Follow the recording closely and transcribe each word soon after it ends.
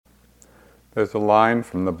There's a line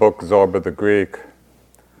from the book Zorba the Greek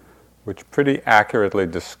which pretty accurately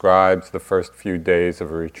describes the first few days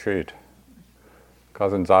of a retreat.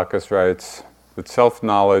 Kazantzakis writes that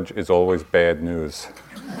self-knowledge is always bad news.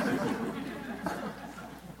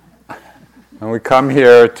 And we come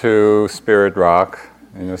here to Spirit Rock,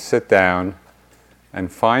 sit down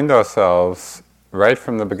and find ourselves right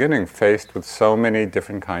from the beginning faced with so many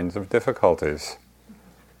different kinds of difficulties.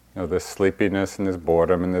 There's sleepiness and there's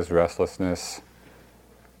boredom and there's restlessness.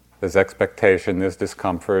 There's expectation, there's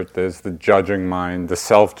discomfort, there's the judging mind, the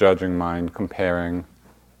self-judging mind, comparing.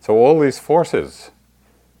 So all these forces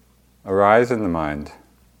arise in the mind.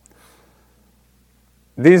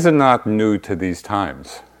 These are not new to these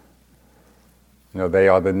times. They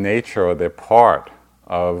are the nature or they're part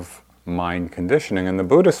of mind conditioning, and the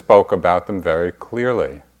Buddha spoke about them very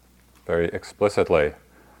clearly, very explicitly.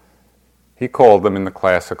 He called them in the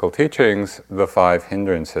classical teachings the 5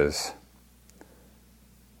 hindrances.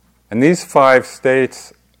 And these 5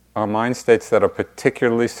 states are mind states that are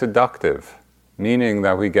particularly seductive, meaning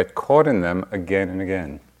that we get caught in them again and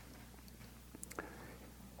again.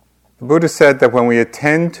 The Buddha said that when we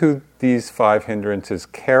attend to these 5 hindrances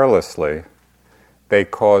carelessly, they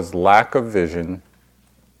cause lack of vision,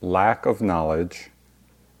 lack of knowledge,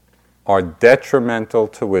 are detrimental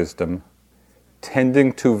to wisdom,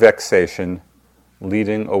 tending to vexation,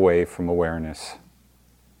 leading away from awareness.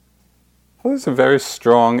 Well, this is a very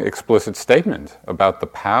strong, explicit statement about the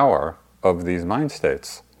power of these mind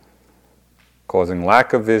states. Causing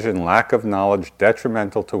lack of vision, lack of knowledge,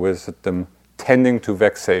 detrimental to wisdom, tending to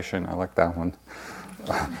vexation, I like that one,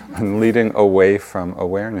 and leading away from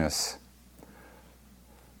awareness.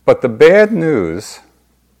 But the bad news,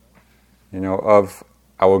 of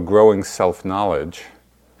our growing self-knowledge,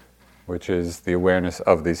 which is the awareness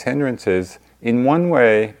of these hindrances, in one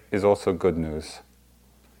way is also good news.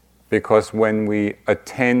 Because when we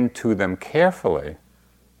attend to them carefully,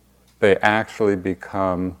 they actually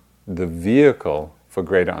become the vehicle for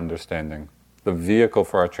greater understanding, the vehicle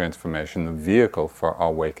for our transformation, the vehicle for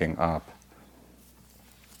our waking up.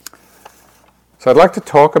 So I'd like to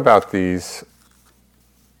talk about these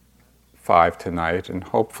 5 tonight, and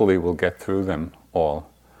hopefully we'll get through them all.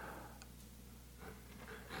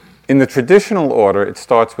 In the traditional order, it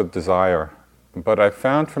starts with desire. But I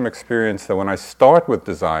found from experience that when I start with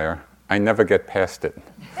desire, I never get past it.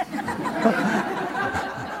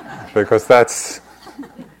 Because that's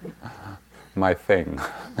my thing.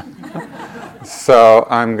 So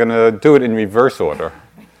I'm going to do it in reverse order.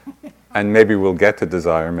 And maybe we'll get to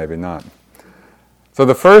desire, maybe not. So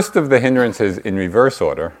the first of the hindrances in reverse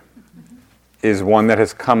order is one that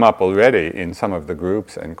has come up already in some of the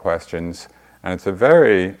groups and questions. And it's a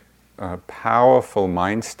very powerful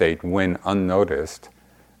mind state when unnoticed,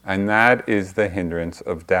 and that is the hindrance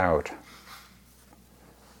of doubt.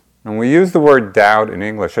 When we use the word doubt in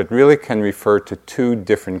English, it really can refer to 2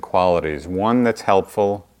 different qualities, one that's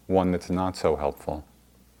helpful, one that's not so helpful.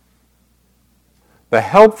 The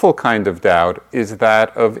helpful kind of doubt is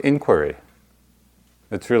that of inquiry.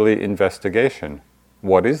 It's really investigation.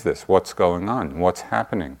 What is this? What's going on? What's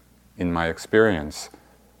happening in my experience?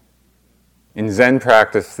 In Zen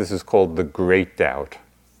practice, this is called the great doubt.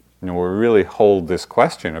 We really hold this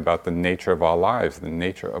question about the nature of our lives, the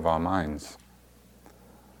nature of our minds.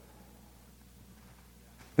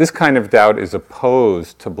 This kind of doubt is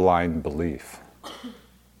opposed to blind belief.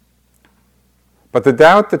 But the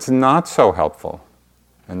doubt that's not so helpful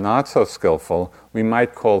and not so skillful, we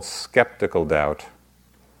might call skeptical doubt.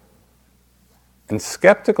 And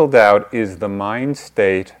skeptical doubt is the mind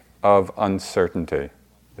state of uncertainty.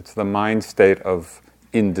 It's the mind state of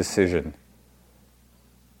indecision.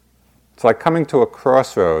 It's like coming to a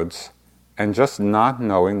crossroads and just not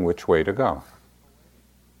knowing which way to go.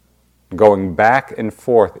 Going back and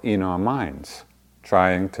forth in our minds,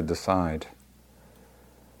 trying to decide.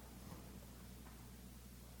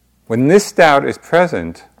 When this doubt is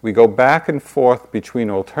present, we go back and forth between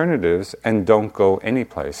alternatives and don't go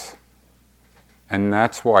anyplace. And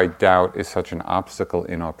that's why doubt is such an obstacle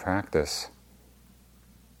in our practice.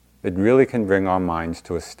 It really can bring our minds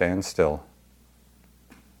to a standstill.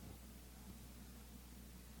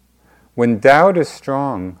 When doubt is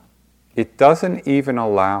strong, it doesn't even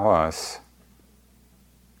allow us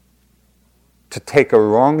to take a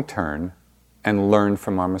wrong turn and learn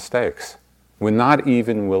from our mistakes. We're not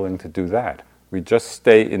even willing to do that. We just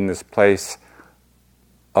stay in this place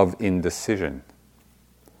of indecision.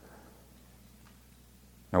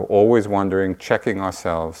 Always wondering, checking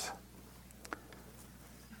ourselves.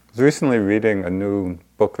 I was recently reading a new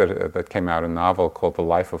book that came out, a novel called The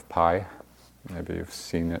Life of Pi. Maybe you've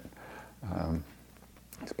seen it.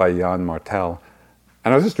 It's by Jan Martel.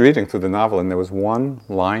 And I was just reading through the novel, and there was one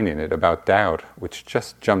line in it about doubt, which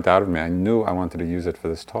just jumped out of me. I knew I wanted to use it for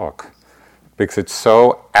this talk, because it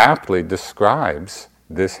so aptly describes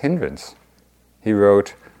this hindrance. He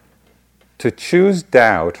wrote, "To choose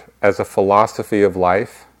doubt as a philosophy of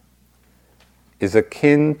life is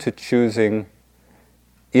akin to choosing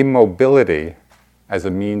immobility as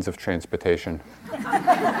a means of transportation."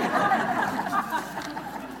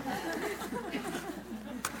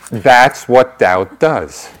 That's what doubt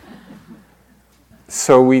does.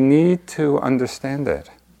 So we need to understand it.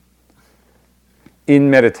 In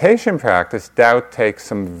meditation practice, doubt takes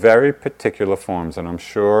some very particular forms, and I'm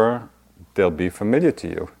sure they'll be familiar to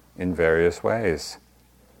you in various ways.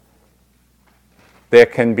 There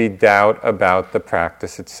can be doubt about the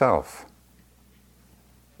practice itself.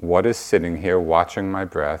 What is sitting here watching my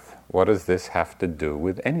breath? What does this have to do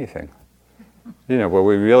with anything? Where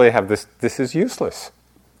we really have this is useless.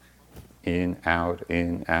 In, out,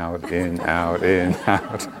 in, out, in, out, in,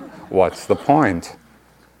 out. What's the point?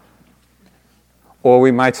 Or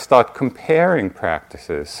we might start comparing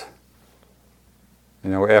practices.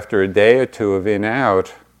 After a day or two of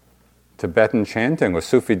in-out, Tibetan chanting or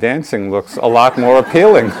Sufi dancing looks a lot more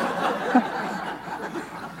appealing.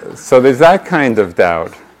 So there's that kind of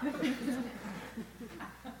doubt.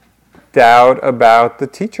 Doubt about the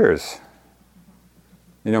teachers.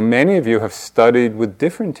 Many of you have studied with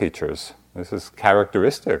different teachers. This is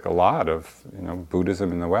characteristic, a lot of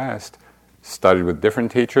Buddhism in the West. Studied with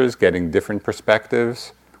different teachers, getting different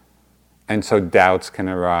perspectives. And so doubts can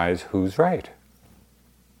arise, who's right?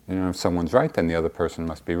 If someone's right, then the other person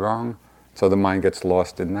must be wrong. So the mind gets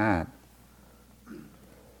lost in that.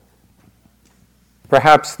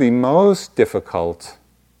 Perhaps the most difficult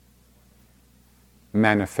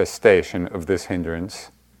manifestation of this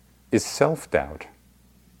hindrance is self-doubt.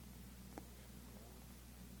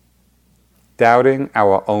 Doubting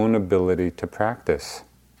our own ability to practice.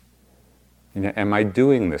 Am I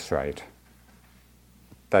doing this right?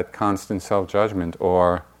 That constant self-judgment,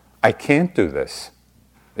 or I can't do this.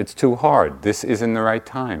 It's too hard. This isn't the right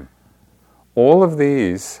time. All of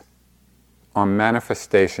these are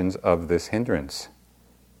manifestations of this hindrance.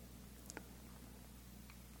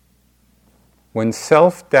 When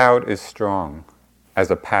self-doubt is strong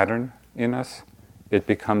as a pattern in us, it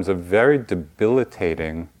becomes a very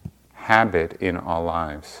debilitating habit in our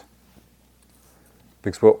lives.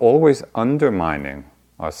 Because we're always undermining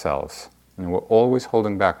ourselves. We're always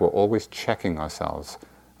holding back. We're always checking ourselves.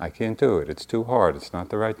 I can't do it. It's too hard. It's not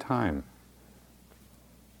the right time.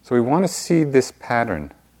 So we want to see this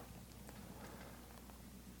pattern.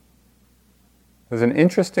 There's an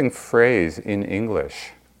interesting phrase in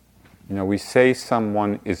English. We say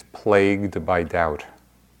someone is plagued by doubt.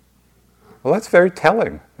 Well, that's very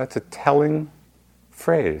telling. That's a telling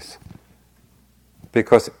phrase.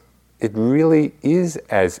 Because it really is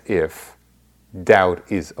as if doubt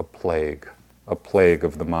is a plague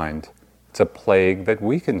of the mind. It's a plague that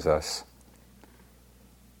weakens us.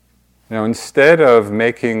 Instead of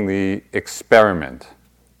making the experiment,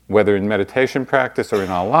 whether in meditation practice or in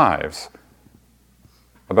our lives,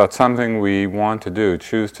 about something we want to do,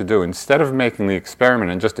 choose to do, instead of making the experiment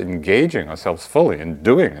and just engaging ourselves fully and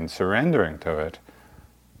doing and surrendering to it,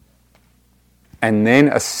 and then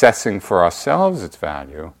assessing for ourselves its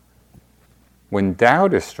value, when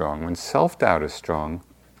doubt is strong, when self-doubt is strong,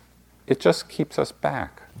 it just keeps us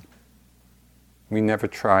back. We never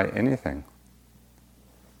try anything.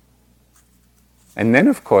 And then,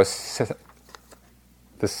 of course,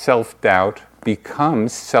 the self-doubt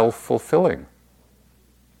becomes self-fulfilling.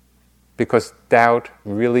 Because doubt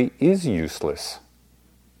really is useless.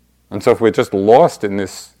 And so if we're just lost in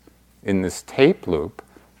this tape loop,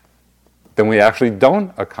 then we actually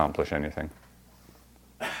don't accomplish anything.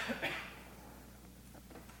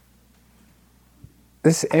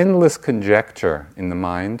 This endless conjecture in the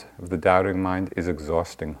mind, of the doubting mind, is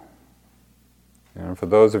exhausting. For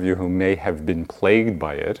those of you who may have been plagued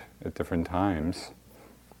by it at different times,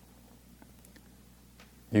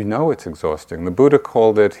 it's exhausting. The Buddha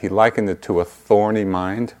he likened it to a thorny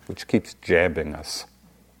mind which keeps jabbing us.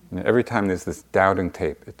 Every time there's this doubting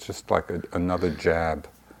tape, it's just like another jab.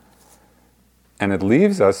 And it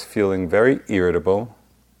leaves us feeling very irritable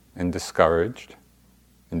and discouraged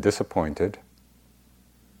and disappointed.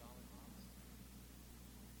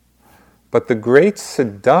 But the great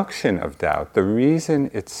seduction of doubt, the reason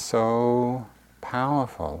it's so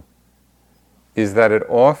powerful, is that it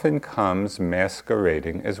often comes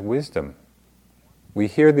masquerading as wisdom. We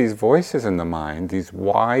hear these voices in the mind, these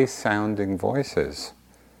wise-sounding voices.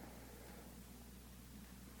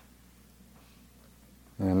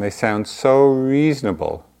 And they sound so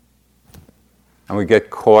reasonable. And we get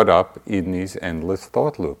caught up in these endless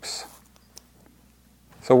thought loops.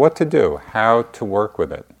 So what to do? How to work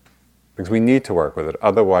with it? Because we need to work with it.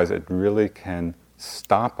 Otherwise, it really can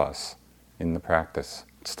stop us in the practice.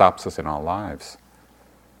 It stops us in our lives.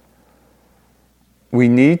 We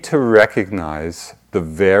need to recognize the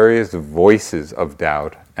various voices of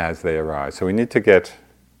doubt as they arise. So we need to get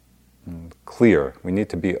clear. We need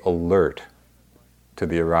to be alert to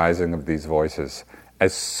the arising of these voices.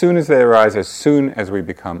 As soon as they arise, as soon as we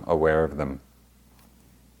become aware of them.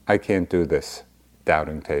 I can't do this,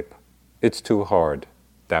 doubting tape. It's too hard,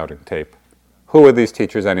 doubting tape. Who are these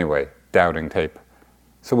teachers anyway? Doubting tape.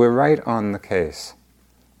 So we're right on the case.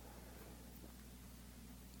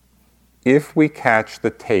 If we catch the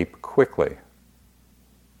tape quickly,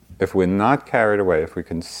 if we're not carried away, if we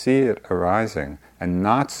can see it arising and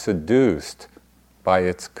not seduced by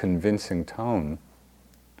its convincing tone,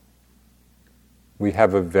 we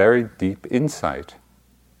have a very deep insight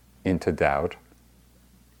into doubt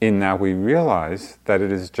in that we realize that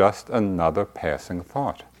it is just another passing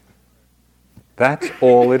thought. That's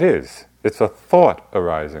all it is. It's a thought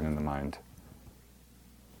arising in the mind.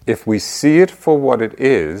 If we see it for what it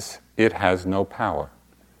is, it has no power.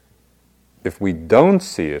 If we don't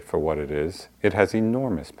see it for what it is, it has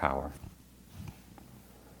enormous power.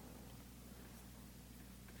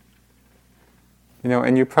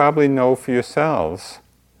 And you probably know for yourselves,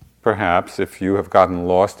 perhaps, if you have gotten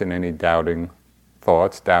lost in any doubting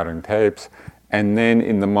thoughts, doubting tapes, and then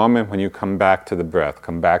in the moment when you come back to the breath,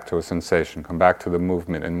 come back to a sensation, come back to the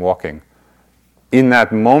movement and walking, in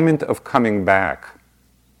that moment of coming back,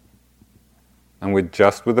 and with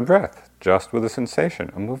the breath, just with a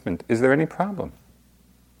sensation, a movement, is there any problem?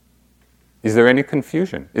 Is there any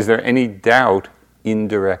confusion? Is there any doubt in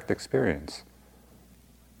direct experience?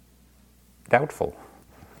 Doubtful.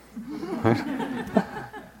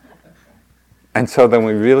 And so then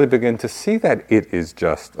we really begin to see that it is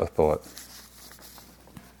just a thought.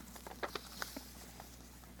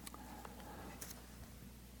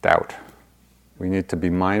 Doubt. We need to be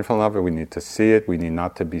mindful of it, we need to see it, we need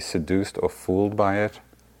not to be seduced or fooled by it.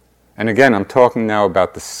 And again, I'm talking now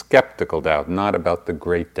about the skeptical doubt, not about the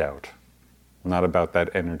great doubt, not about that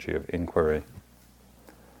energy of inquiry.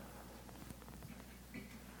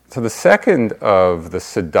 So the second of the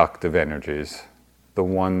seductive energies, the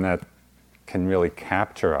one that can really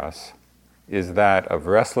capture us, is that of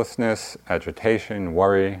restlessness, agitation,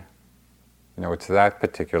 worry. It's that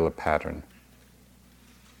particular pattern.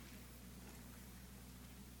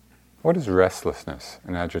 What is restlessness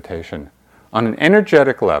and agitation? On an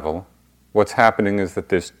energetic level, what's happening is that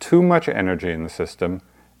there's too much energy in the system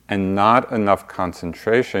and not enough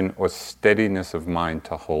concentration or steadiness of mind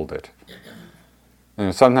to hold it.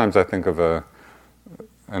 Sometimes I think of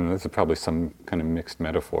and this is probably some kind of mixed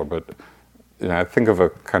metaphor, but I think of a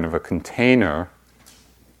kind of a container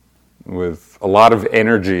with a lot of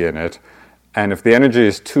energy in it, and if the energy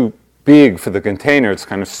is too big for the container, it's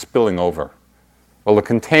kind of spilling over. Well, the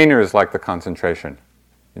container is like the concentration.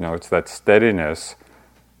 It's that steadiness.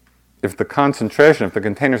 If the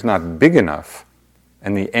container is not big enough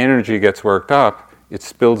and the energy gets worked up, it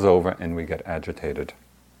spills over and we get agitated.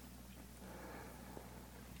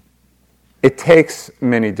 It takes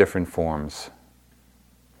many different forms.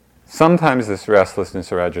 Sometimes this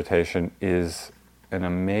restlessness or agitation is an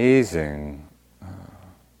amazing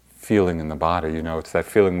feeling in the body. It's that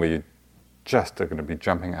feeling where you just are going to be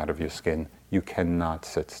jumping out of your skin. You cannot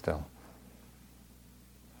sit still.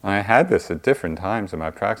 And I had this at different times in my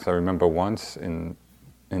practice. I remember once in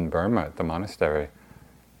Burma at the monastery,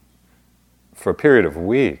 for a period of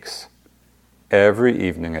weeks, every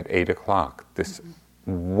evening at 8 o'clock, this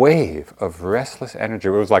wave of restless energy.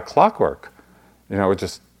 It was like clockwork.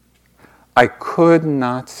 I could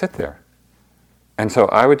not sit there. And so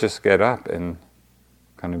I would just get up and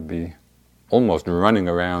kind of be almost running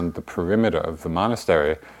around the perimeter of the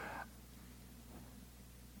monastery.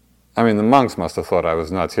 The monks must have thought I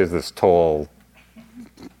was nuts. Here's this tall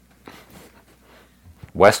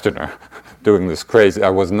Westerner doing this crazy. I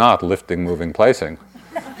was not lifting, moving, placing.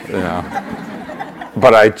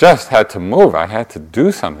 But I just had to move. I had to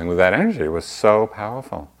do something with that energy. It was so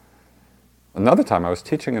powerful. Another time I was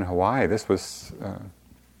teaching in Hawaii. This was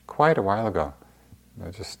quite a while ago,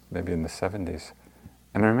 just maybe in the 70s.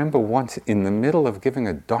 And I remember once in the middle of giving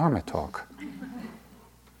a Dharma talk,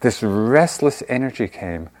 this restless energy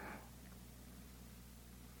came.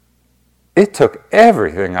 It took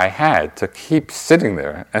everything I had to keep sitting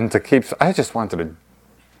there and I just wanted to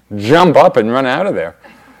jump up and run out of there.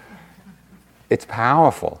 It's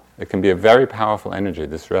powerful. It can be a very powerful energy,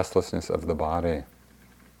 this restlessness of the body.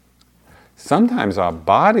 Sometimes our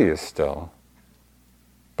body is still,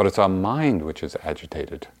 but it's our mind which is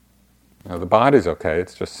agitated. The body's okay,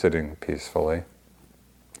 it's just sitting peacefully.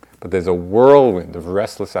 But there's a whirlwind of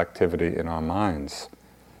restless activity in our minds.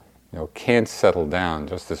 Can't settle down,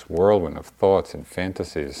 just this whirlwind of thoughts and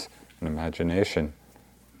fantasies and imagination.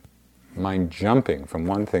 Mind jumping from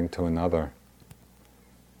one thing to another.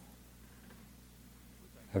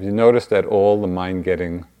 Have you noticed at all the mind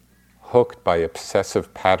getting hooked by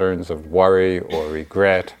obsessive patterns of worry or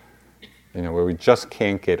regret, where we just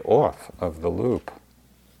can't get off of the loop?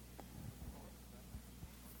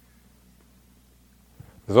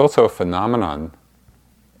 There's also a phenomenon,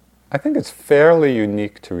 I think it's fairly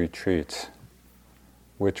unique to retreats,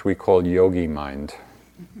 which we call yogi mind.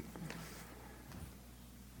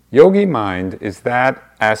 Yogi mind is that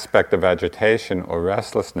aspect of agitation or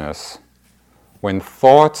restlessness when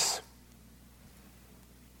thoughts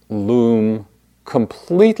loom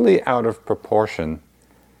completely out of proportion,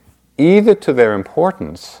 either to their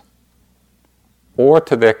importance or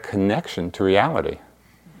to their connection to reality.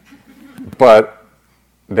 But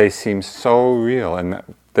they seem so real, and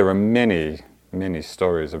there are many, many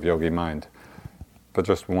stories of yogi mind. But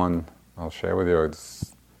just one I'll share with you.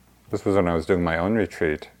 This was when I was doing my own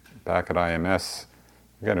retreat back at IMS.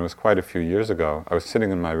 Again, it was quite a few years ago. I was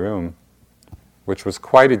sitting in my room, which was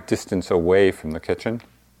quite a distance away from the kitchen.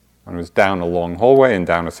 And it was down a long hallway and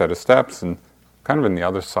down a set of steps and kind of on the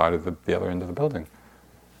other side of the other end of the building.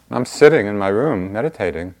 And I'm sitting in my room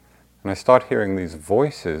meditating, and I start hearing these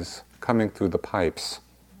voices coming through the pipes,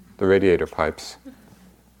 the radiator pipes.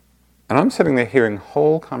 And I'm sitting there hearing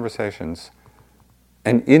whole conversations,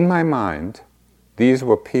 and in my mind, these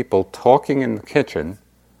were people talking in the kitchen,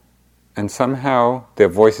 and somehow their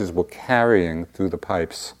voices were carrying through the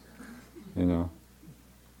pipes.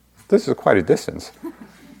 This is quite a distance.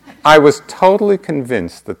 I was totally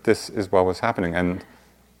convinced that this is what was happening, and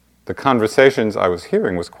the conversations I was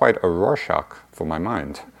hearing was quite a Rorschach for my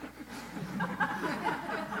mind.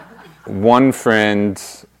 One friend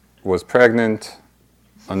was pregnant,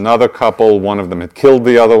 another couple, one of them had killed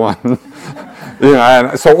the other one.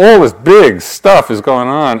 And so all this big stuff is going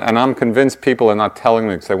on, and I'm convinced people are not telling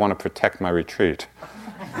me because they want to protect my retreat.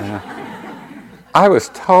 I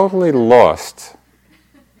was totally lost.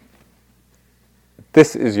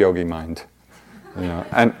 This is yogi mind.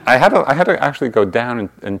 And I had to actually go down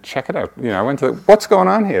and check it out. I went to, what's going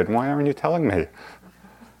on here? And why aren't you telling me?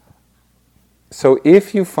 So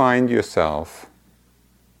if you find yourself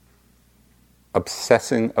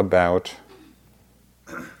obsessing about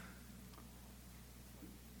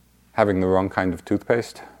having the wrong kind of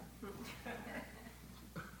toothpaste,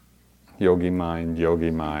 yogi mind, yogi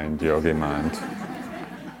mind, yogi mind.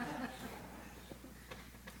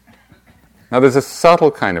 Now there's a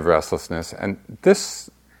subtle kind of restlessness, and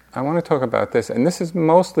I want to talk about this, and this is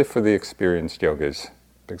mostly for the experienced yogis,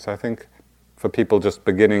 because I think for people just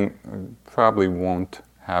beginning probably won't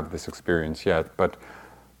have this experience yet, but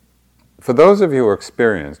for those of you who are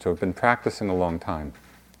experienced, who have been practicing a long time,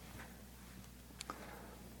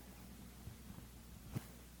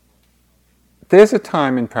 there's a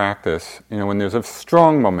time in practice, when there's a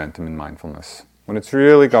strong momentum in mindfulness, when it's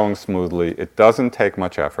really going smoothly, it doesn't take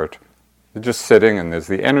much effort. You're just sitting, and there's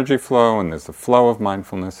the energy flow, and there's the flow of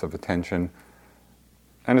mindfulness, of attention,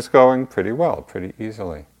 and it's going pretty well, pretty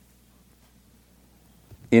easily.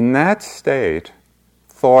 In that state,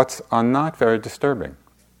 thoughts are not very disturbing.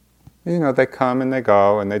 They come and they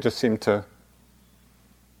go, and they just seem to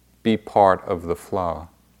be part of the flow.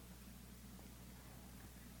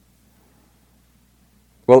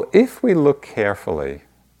 Well, if we look carefully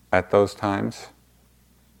at those times,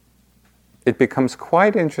 it becomes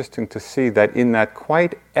quite interesting to see that in that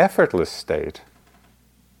quite effortless state,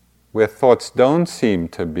 where thoughts don't seem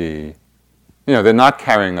to be, they're not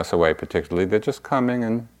carrying us away particularly, they're just coming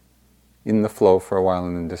and in the flow for a while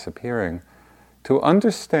and then disappearing, to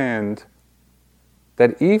understand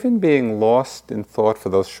that even being lost in thought for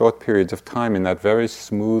those short periods of time in that very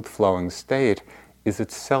smooth flowing state is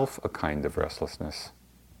itself a kind of restlessness.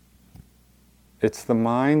 It's the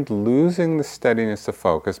mind losing the steadiness of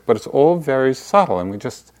focus, but it's all very subtle, and we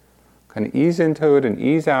just kind of ease into it and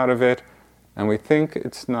ease out of it, and we think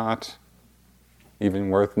it's not even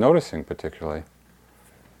worth noticing particularly.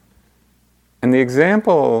 And the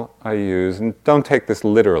example I use, and don't take this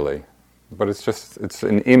literally, but it's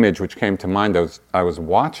an image which came to mind. I was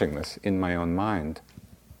watching this in my own mind.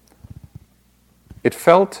 It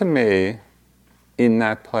felt to me in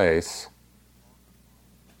that place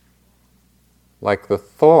like the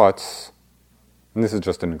thoughts, and this is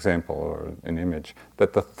just an example or an image,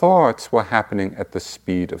 that the thoughts were happening at the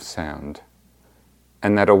speed of sound.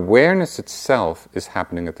 and that awareness itself is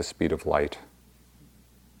happening at the speed of light.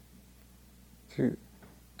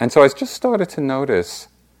 And so I just started to notice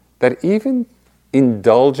that even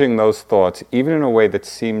indulging those thoughts, even in a way that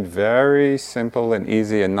seemed very simple and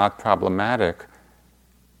easy and not problematic,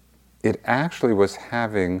 it actually was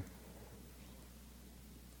having,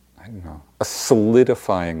 a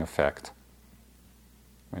solidifying effect.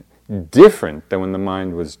 Right? Different than when the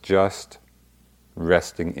mind was just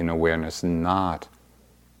resting in awareness, not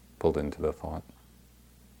pulled into the thought.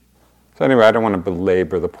 So anyway, I don't want to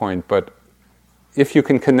belabor the point, but if you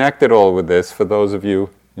can connect it all with this, for those of you,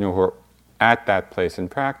 who are at that place in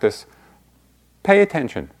practice, pay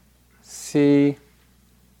attention. See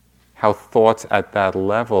how thoughts at that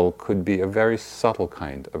level could be a very subtle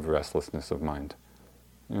kind of restlessness of mind.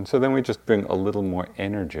 And so then we just bring a little more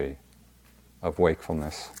energy of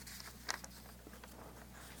wakefulness.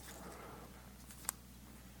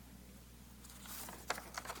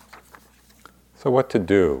 So what to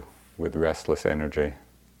do with restless energy?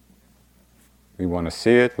 We want to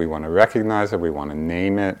see it, we want to recognize it, we want to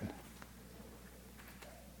name it.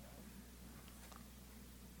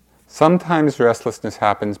 Sometimes restlessness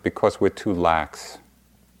happens because we're too lax.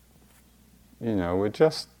 We're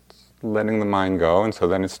just letting the mind go, and so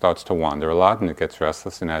then it starts to wander a lot, and it gets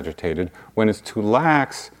restless and agitated. When it's too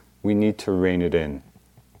lax, we need to rein it in.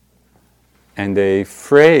 And a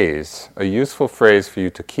useful phrase for you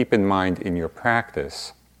to keep in mind in your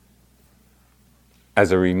practice,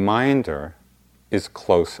 as a reminder, is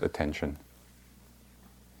close attention.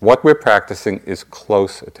 What we're practicing is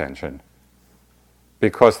close attention.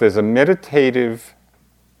 Because there's a meditative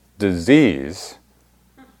disease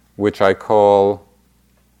which I call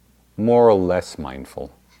more or less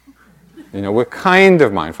mindful. We're kind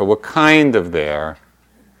of mindful, we're kind of there.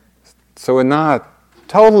 So we're not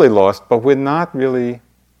totally lost, but we're not really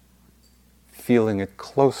feeling it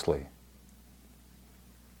closely.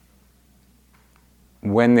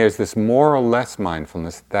 When there's this more or less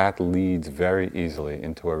mindfulness, that leads very easily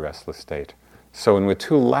into a restless state. So when we're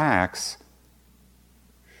too lax,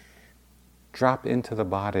 drop into the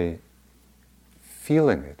body,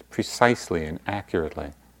 feeling it precisely and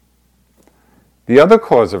accurately. The other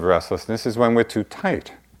cause of restlessness is when we're too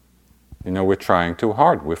tight. We're trying too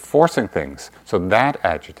hard, we're forcing things, so that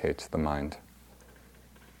agitates the mind.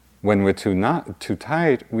 When we're too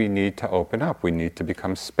tight, we need to open up, we need to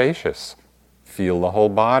become spacious. Feel the whole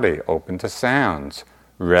body, open to sounds,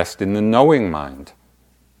 rest in the knowing mind.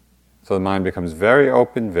 So the mind becomes very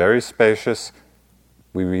open, very spacious.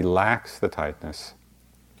 We relax the tightness.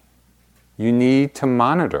 You need to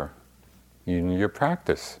monitor your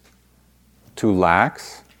practice. Too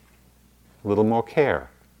lax, a little more care.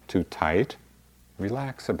 Too tight,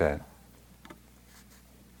 relax a bit.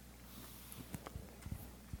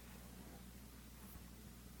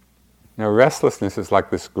 Now, restlessness is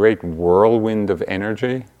like this great whirlwind of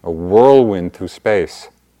energy, a whirlwind through space.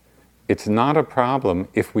 It's not a problem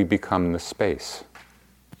if we become the space.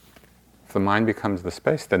 If the mind becomes the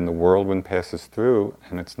space, then the whirlwind passes through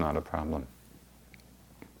and it's not a problem.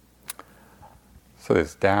 So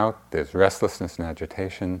there's doubt, there's restlessness and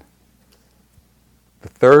agitation. The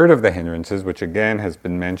third of the hindrances, which again has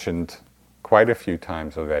been mentioned quite a few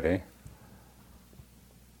times already,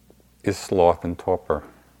 is sloth and torpor.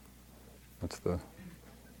 That's the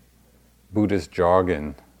Buddhist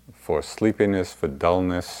jargon for sleepiness, for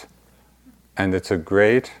dullness. And it's a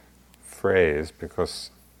great phrase because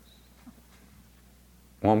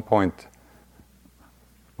at one point,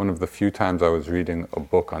 one of the few times I was reading a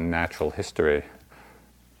book on natural history,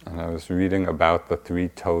 and I was reading about the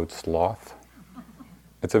three-toed sloth.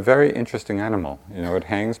 It's a very interesting animal. It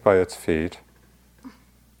hangs by its feet,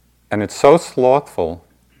 and it's so slothful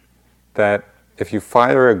that if you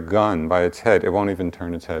fire a gun by its head, it won't even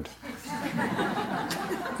turn its head.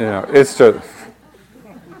 It's just...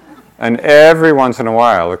 And every once in a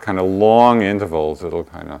while, at kind of long intervals, it'll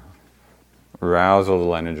kind of arouse a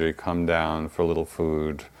little energy, come down for a little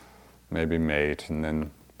food, maybe mate, and then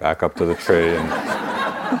back up to the tree.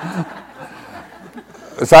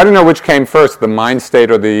 So I don't know which came first, the mind state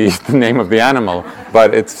or the name of the animal,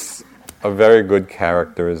 but it's a very good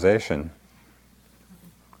characterization.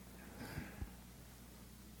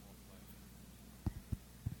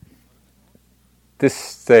 This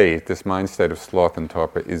state, this mind state of sloth and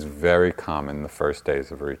torpor, is very common the first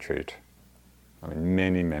days of a retreat.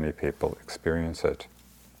 Many, many people experience it.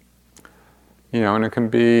 And it can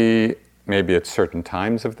be maybe at certain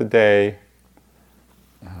times of the day.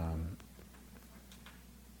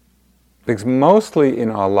 Because mostly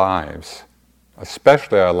in our lives,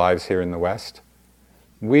 especially our lives here in the West,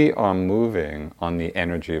 we are moving on the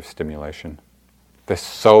energy of stimulation. There's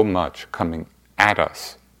so much coming at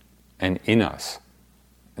us and in us,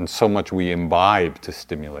 and so much we imbibe to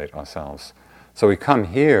stimulate ourselves. So we come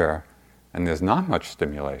here, and there's not much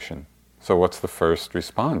stimulation. So what's the first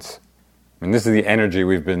response? I mean, this is the energy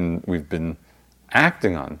we've been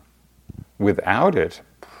acting on. Without it,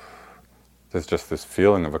 there's just this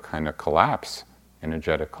feeling of a kind of collapse,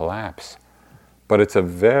 energetic collapse. But it's a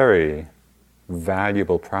very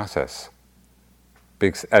valuable process.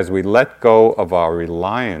 Because as we let go of our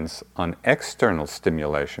reliance on external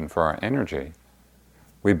stimulation for our energy,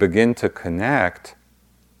 we begin to connect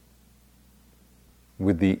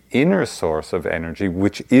with the inner source of energy,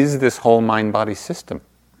 which is this whole mind-body system.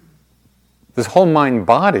 This whole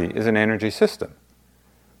mind-body is an energy system.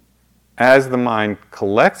 As the mind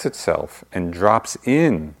collects itself and drops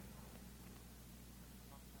in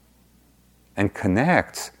and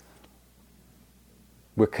connects,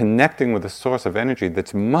 we're connecting with a source of energy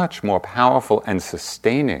that's much more powerful and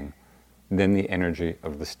sustaining than the energy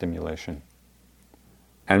of the stimulation.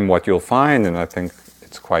 And what you'll find, and I think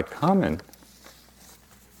it's quite common,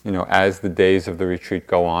 as the days of the retreat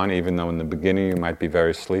go on, even though in the beginning you might be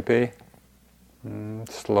very sleepy,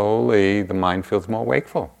 slowly the mind feels more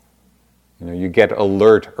wakeful. You get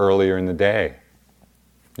alert earlier in the day.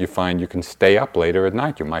 You find you can stay up later at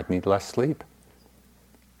night. You might need less sleep.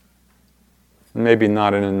 Maybe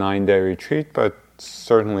not in a 9-day retreat, but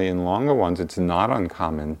certainly in longer ones, it's not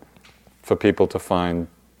uncommon for people to find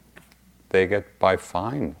they get by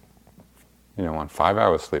fine. On 5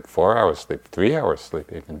 hours sleep, 4 hours sleep, 3 hours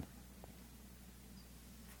sleep even.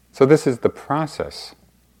 So this is the process,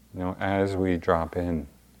 as we drop in.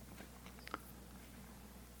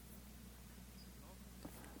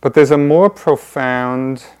 But there's a more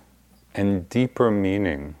profound and deeper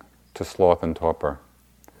meaning to sloth and torpor,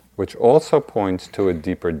 which also points to a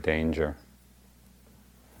deeper danger.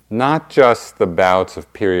 Not just the bouts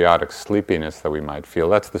of periodic sleepiness that we might feel,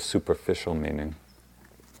 that's the superficial meaning.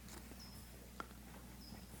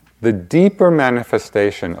 The deeper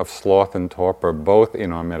manifestation of sloth and torpor, both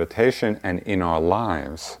in our meditation and in our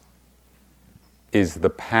lives, is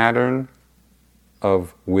the pattern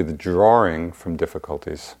of withdrawing from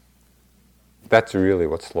difficulties. That's really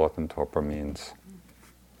what sloth and torpor means.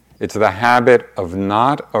 It's the habit of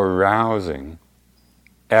not arousing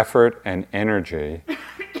effort and energy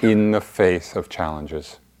in the face of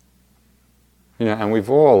challenges. And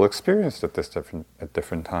we've all experienced it at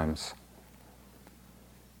different times.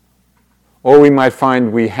 Or we might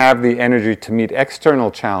find we have the energy to meet external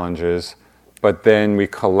challenges, but then we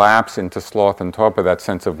collapse into sloth and torpor, that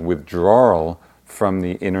sense of withdrawal from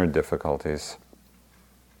the inner difficulties.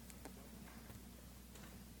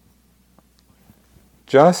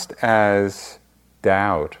 Just as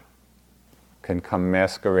doubt can come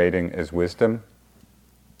masquerading as wisdom,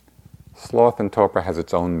 sloth and torpor has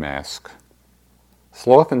its own mask.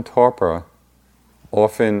 Sloth and torpor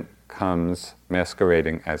often comes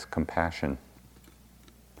masquerading as compassion.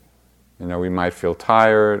 We might feel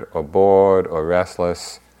tired or bored or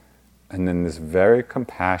restless, and then this very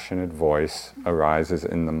compassionate voice arises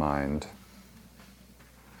in the mind.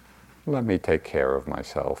 Let me take care of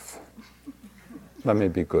myself. Let me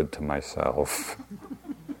be good to myself.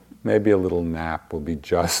 Maybe a little nap will be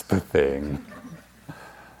just the thing.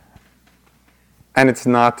 And it's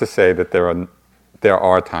not to say that there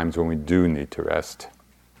are times when we do need to rest.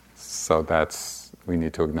 So we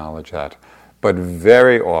need to acknowledge that. But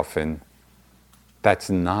very often,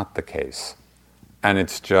 that's not the case. And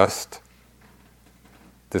it's just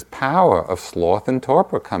this power of sloth and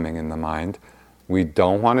torpor coming in the mind. We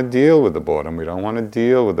don't want to deal with the boredom, we don't want to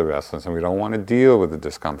deal with the restlessness, and we don't want to deal with the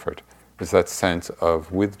discomfort. It's that sense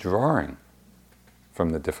of withdrawing from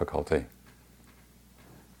the difficulty.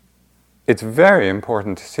 It's very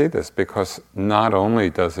important to see this because not only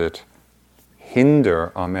does it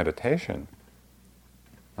hinder our meditation,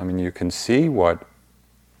 you can see what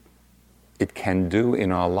it can do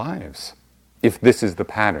in our lives if this is the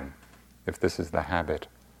pattern, if this is the habit.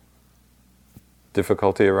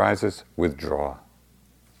 Difficulty arises, withdraw.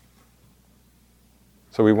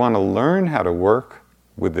 So we want to learn how to work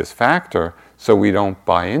with this factor so we don't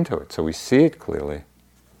buy into it, so we see it clearly.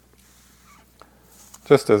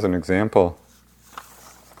 Just as an example,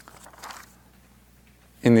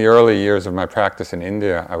 in the early years of my practice in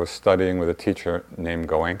India, I was studying with a teacher named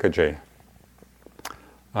Goenkaji.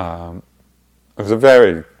 He was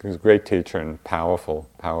a great teacher and powerful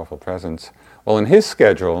presence. Well, in his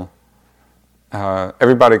schedule,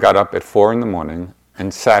 everybody got up at 4 a.m.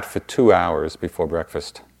 and sat for 2 hours before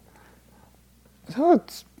breakfast. So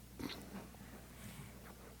it's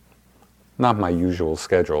not my usual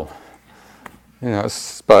schedule,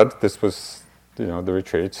 but this was the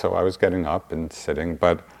retreat, so I was getting up and sitting,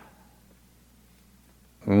 but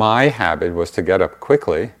my habit was to get up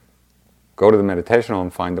quickly, go to the meditation hall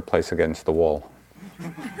and find a place against the wall.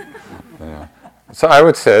 So I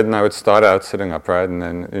would sit, and I would start out sitting upright, and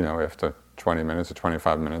then, after 20 minutes or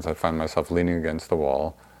 25 minutes, I'd find myself leaning against the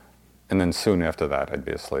wall, and then soon after that, I'd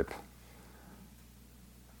be asleep.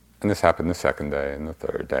 And this happened the second day, and the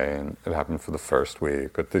third day, and it happened for the first week,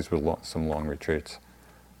 but these were some long retreats,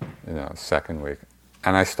 second week.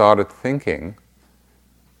 And I started thinking,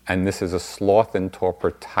 and this is a sloth and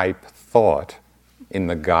torpor type thought in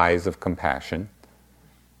the guise of compassion,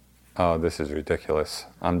 oh, this is ridiculous.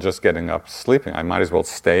 I'm just getting up, sleeping. I might as well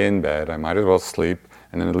stay in bed. I might as well sleep.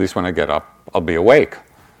 And then at least when I get up, I'll be awake.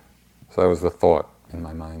 So that was the thought in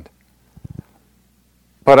my mind.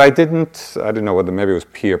 But I didn't know whether maybe it was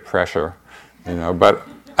peer pressure, but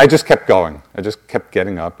I just kept going. I just kept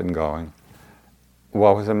getting up and going.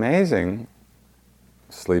 What was amazing,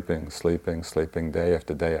 sleeping, day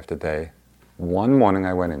after day after day. One morning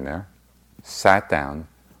I went in there, sat down,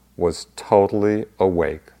 was totally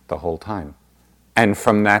awake the whole time. And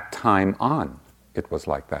from that time on, it was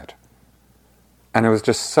like that. And it was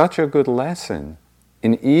just such a good lesson.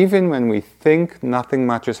 And even when we think nothing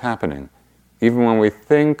much is happening, even when we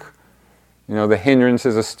think, the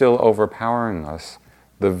hindrances are still overpowering us,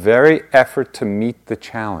 the very effort to meet the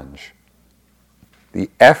challenge, the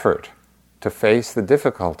effort to face the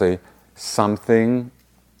difficulty, something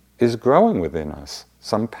is growing within us.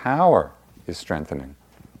 Some power is strengthening.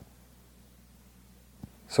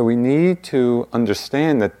 So we need to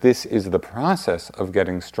understand that this is the process of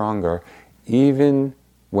getting stronger, even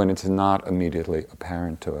when it's not immediately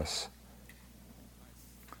apparent to us.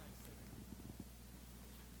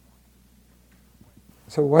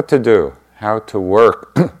 So what to do? How to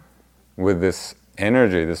work with this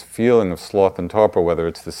energy, this feeling of sloth and torpor, whether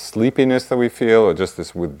it's the sleepiness that we feel or just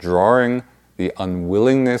this withdrawing, the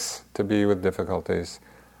unwillingness to be with difficulties.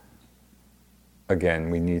 Again,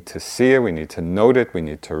 we need to see it, we need to note it, we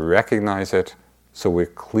need to recognize it, so we're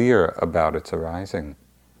clear about its arising.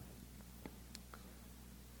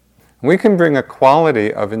 We can bring a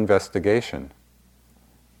quality of investigation.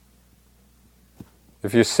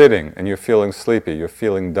 If you're sitting and you're feeling sleepy, you're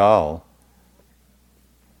feeling dull,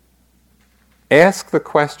 ask the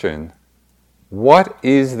question, what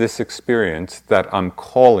is this experience that I'm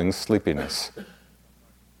calling sleepiness?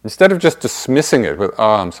 Instead of just dismissing it with,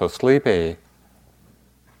 oh, I'm so sleepy,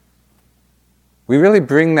 we really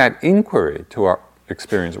bring that inquiry to our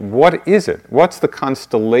experience. What is it? What's the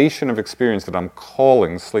constellation of experience that I'm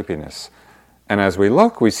calling sleepiness? And as we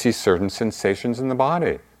look, we see certain sensations in the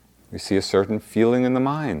body. We see a certain feeling in the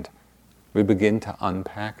mind. We begin to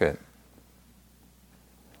unpack it.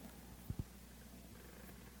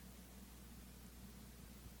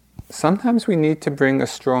 Sometimes we need to bring a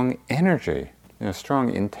strong energy,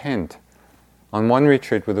 strong intent. On one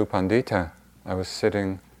retreat with U Pandita, I was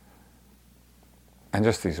sitting, and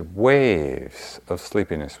just these waves of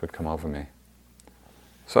sleepiness would come over me.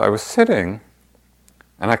 So I was sitting,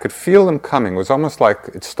 and I could feel them coming. It was almost like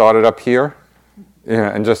it started up here,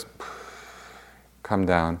 and just come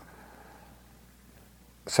down.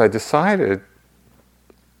 So I decided,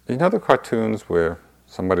 the cartoons where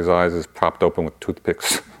somebody's eyes is propped open with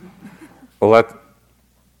toothpicks? Well,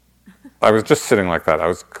 I was just sitting like that. I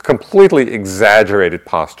was completely exaggerated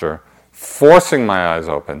posture, forcing my eyes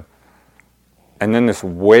open. And then this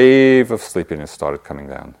wave of sleepiness started coming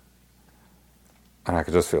down. And I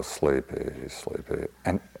could just feel sleepy.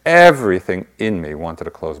 And everything in me wanted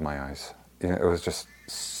to close my eyes. It was just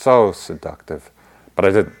so seductive. But I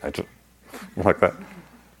didn't. I just, like that.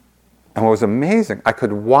 And what was amazing, I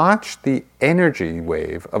could watch the energy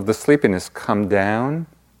wave of the sleepiness come down,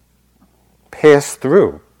 pass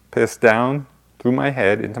down through my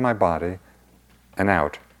head, into my body, and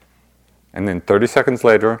out. And then 30 seconds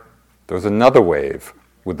later, there was another wave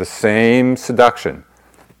with the same seduction,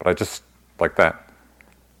 but I just, like that.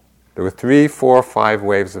 There were 3, 4, 5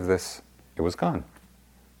 waves of this. It was gone.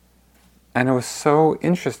 And it was so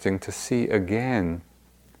interesting to see again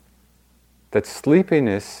that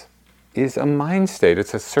sleepiness is a mind state.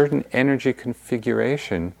 It's a certain energy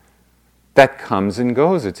configuration that comes and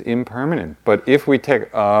goes. It's impermanent. But if we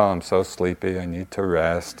take, oh, I'm so sleepy, I need to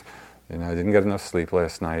rest, I didn't get enough sleep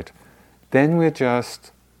last night, then we're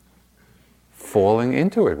just falling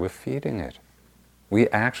into it, we're feeding it. We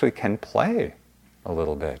actually can play a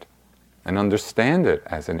little bit and understand it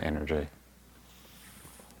as an energy.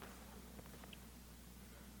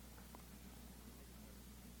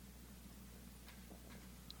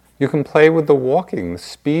 You can play with the walking, the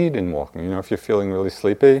speed in walking. If you're feeling really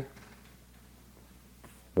sleepy,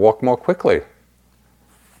 walk more quickly.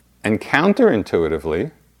 And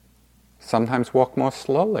counterintuitively, sometimes walk more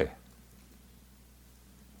slowly.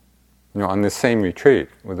 On this same retreat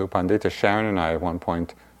with U Pandita, Sharon and I at one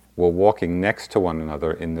point were walking next to one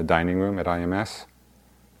another in the dining room at IMS.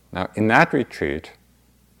 Now, in that retreat,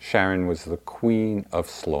 Sharon was the queen of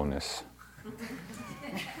slowness.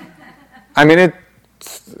 I mean, it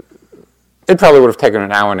probably would have taken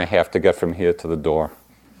an hour and a half to get from here to the door,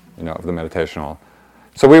 of the meditation hall.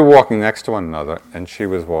 So we were walking next to one another, and she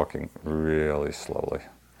was walking really slowly.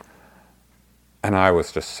 And I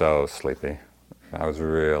was just so sleepy. I was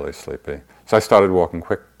really sleepy. So I started walking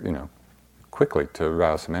quickly to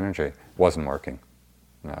arouse some energy. It wasn't working.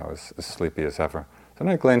 I was as sleepy as ever. Then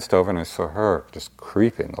I glanced over and I saw her just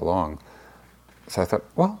creeping along. So I thought,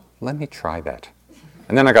 well, let me try that.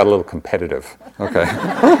 And then I got a little competitive. Okay.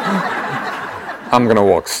 I'm going to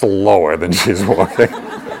walk slower than she's walking,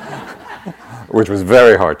 which was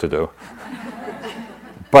very hard to do.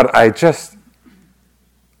 But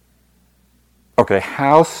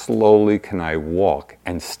how slowly can I walk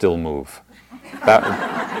and still move?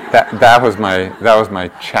 That was my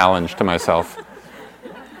challenge to myself.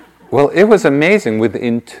 Well, it was amazing.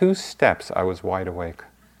 Within 2 steps, I was wide awake.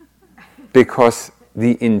 Because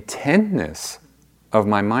the intentness of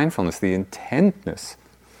my mindfulness, the intentness,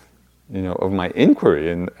 of my inquiry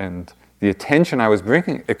and the attention I was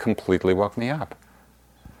bringing, it completely woke me up.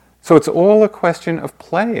 So it's all a question of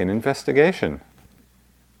play and investigation.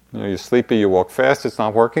 You're sleepy, you walk fast, it's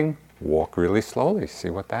not working, walk really slowly, see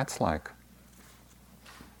what that's like.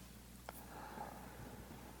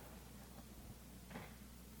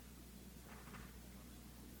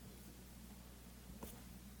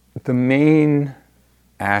 The main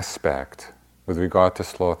aspect with regard to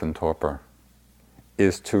sloth and torpor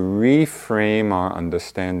is to reframe our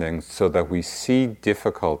understanding so that we see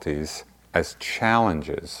difficulties as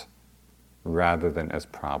challenges rather than as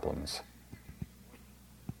problems.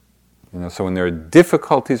 So when there are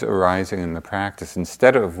difficulties arising in the practice,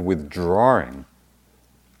 instead of withdrawing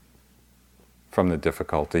from the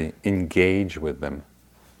difficulty, engage with them.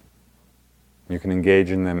 You can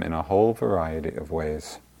engage in them in a whole variety of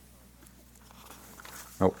ways.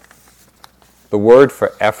 The word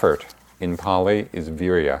for effort in Pali is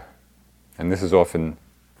virya, and this is often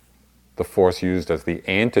the force used as the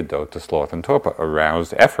antidote to sloth and torpor,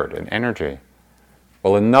 aroused effort and energy.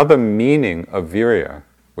 Well, another meaning of virya,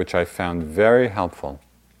 which I found very helpful,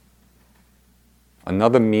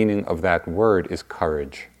 another meaning of that word is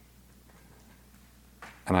courage.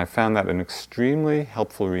 And I found that an extremely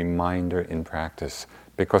helpful reminder in practice,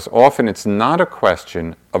 because often it's not a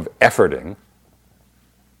question of efforting.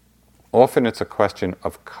 Often it's a question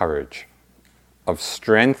of courage, of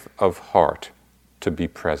strength of heart to be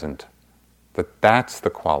present. That's the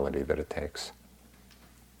quality that it takes.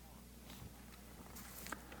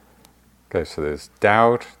 Okay, so there's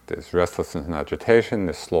doubt, there's restlessness and agitation,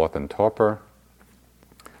 there's sloth and torpor.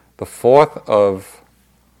 The fourth of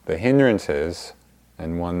the hindrances,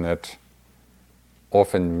 and one that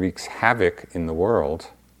often wreaks havoc in the world,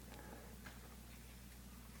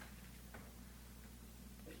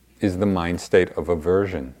 is the mind state of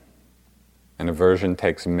aversion. And aversion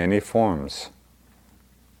takes many forms.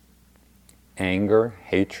 Anger,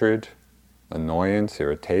 hatred, annoyance,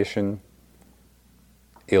 irritation,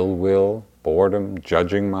 ill will, boredom,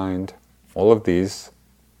 judging mind. All of these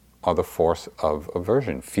are the force of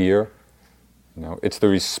aversion. Fear, it's the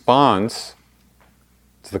response,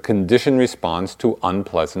 it's the conditioned response to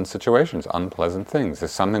unpleasant situations, unpleasant things.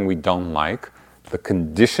 There's something we don't like. The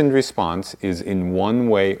conditioned response is in one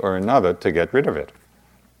way or another to get rid of it.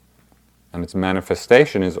 And its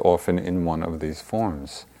manifestation is often in one of these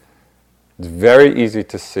forms. It's very easy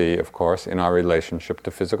to see, of course, in our relationship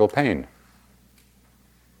to physical pain.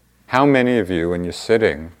 How many of you, when you're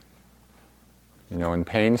sitting, and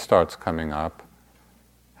pain starts coming up,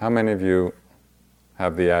 how many of you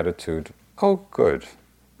have the attitude, oh good,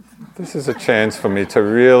 this is a chance for me to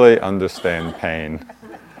really understand pain?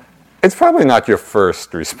 It's probably not your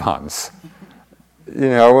first response.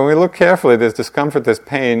 When we look carefully, there's discomfort, there's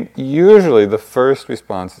pain. Usually the first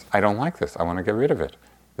response is, I don't like this, I want to get rid of it.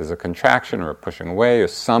 There's a contraction or a pushing away or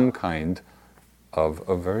some kind of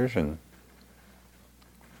aversion.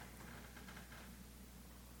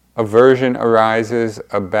 Aversion arises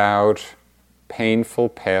about painful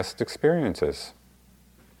past experiences.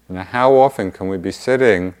 How often can we be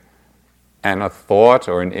sitting and a thought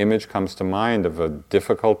or an image comes to mind of a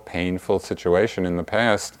difficult, painful situation in the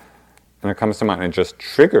past, and it comes to mind and it just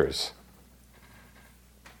triggers,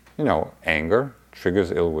 anger,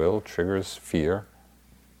 triggers ill will, triggers fear.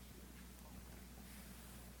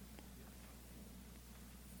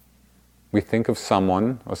 We think of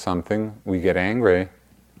someone or something, we get angry.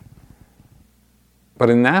 But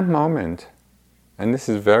in that moment, and this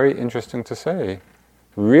is very interesting to say,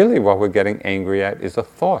 really what we're getting angry at is a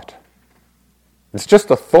thought. It's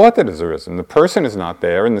just a thought that has arisen. The person is not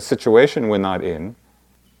there, and the situation we're not in.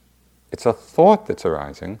 It's a thought that's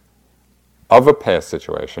arising of a past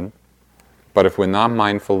situation. But if we're not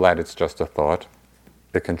mindful that it's just a thought,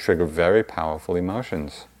 it can trigger very powerful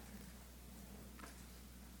emotions.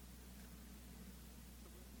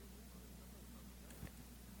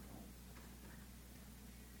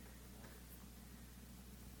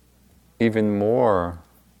 Even more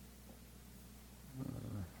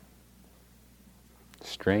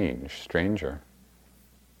stranger,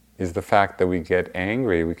 is the fact that we get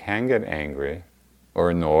angry, we can get angry,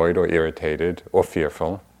 or annoyed, or irritated, or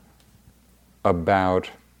fearful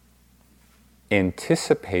about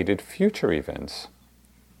anticipated future events.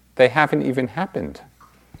 They haven't even happened.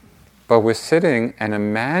 But we're sitting and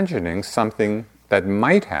imagining something that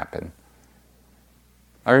might happen.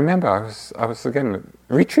 I remember I was again,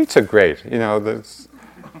 retreats are great.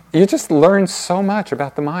 You just learn so much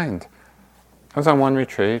about the mind. I was on one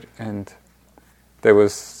retreat, and there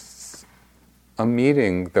was a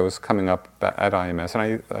meeting that was coming up at IMS,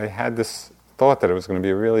 and I had this thought that it was going to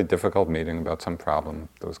be a really difficult meeting about some problem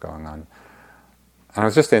that was going on. And I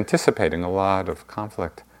was just anticipating a lot of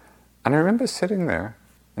conflict. And I remember sitting there,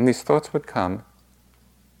 and these thoughts would come,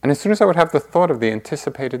 and as soon as I would have the thought of the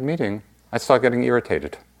anticipated meeting, I'd start getting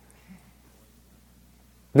irritated.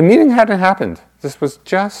 The meeting hadn't happened. This was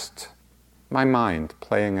just my mind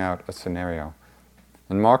playing out a scenario.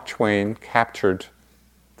 And Mark Twain captured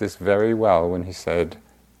this very well when he said,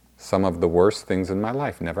 "Some of the worst things in my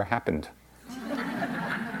life never happened."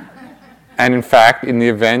 And in fact, in the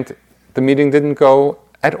event, the meeting didn't go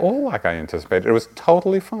at all like I anticipated. It was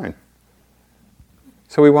totally fine.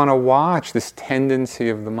 So we want to watch this tendency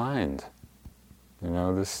of the mind,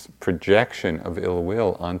 this projection of ill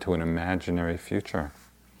will onto an imaginary future.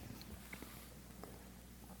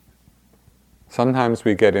 Sometimes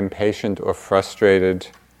we get impatient or frustrated,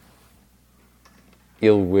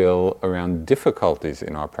 ill will around difficulties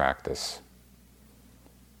in our practice.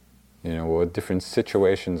 Or different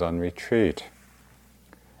situations on retreat.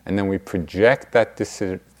 And then we project that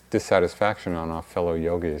dissatisfaction on our fellow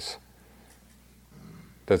yogis.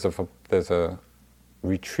 There's a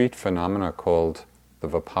retreat phenomena called the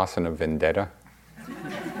Vipassana vendetta,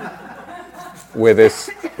 where there's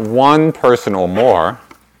one person or more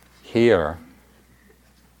here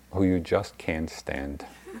who you just can't stand.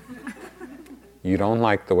 You don't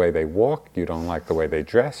like the way they walk, you don't like the way they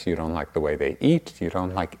dress, you don't like the way they eat, you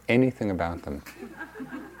don't like anything about them.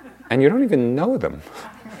 And you don't even know them.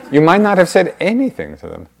 You might not have said anything to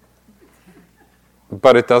them.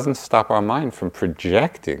 But it doesn't stop our mind from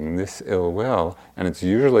projecting this ill will, and it's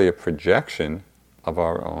usually a projection of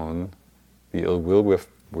our own, the ill will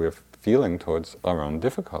we're feeling towards our own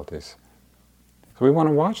difficulties. So we want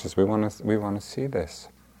to watch this, we want to see this.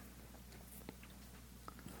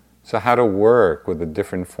 So how to work with the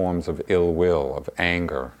different forms of ill will, of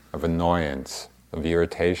anger, of annoyance, of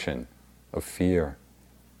irritation, of fear.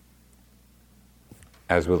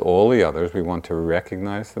 As with all the others, we want to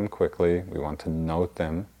recognize them quickly, we want to note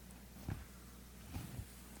them,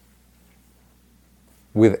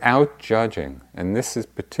 without judging. And this is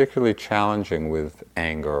particularly challenging with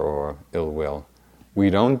anger or ill will. We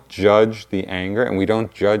don't judge the anger, and we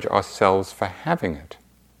don't judge ourselves for having it.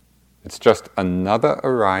 It's just another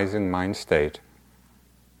arising mind state.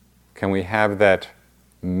 Can we have that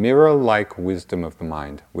mirror-like wisdom of the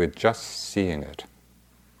mind? We're just seeing it.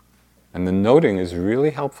 And the noting is really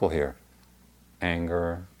helpful here.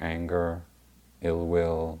 Anger, ill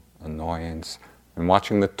will, annoyance, and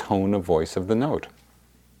watching the tone of voice of the note.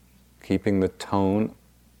 Keeping the tone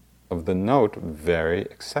of the note very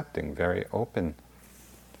accepting, very open.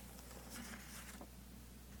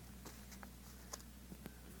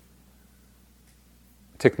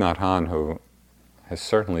 Thich Nhat Hanh, who has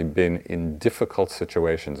certainly been in difficult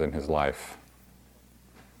situations in his life.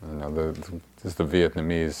 This is the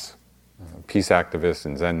Vietnamese peace activist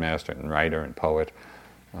and Zen master and writer and poet,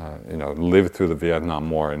 lived through the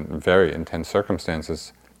Vietnam War in very intense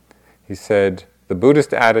circumstances. He said, "The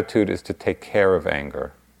Buddhist attitude is to take care of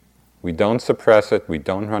anger. We don't suppress it, we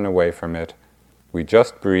don't run away from it. We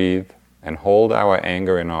just breathe and hold our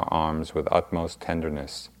anger in our arms with utmost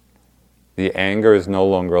tenderness. The anger is no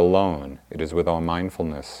longer alone, it is with our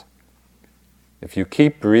mindfulness. If you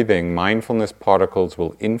keep breathing, mindfulness particles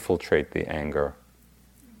will infiltrate the anger.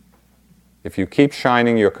 If you keep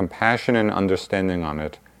shining your compassion and understanding on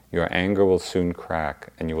it, your anger will soon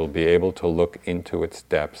crack, and you will be able to look into its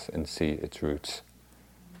depths and see its roots.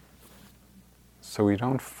 So we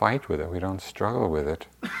don't fight with it, we don't struggle with it.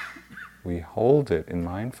 We hold it in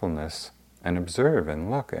mindfulness and observe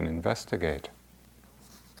and look and investigate.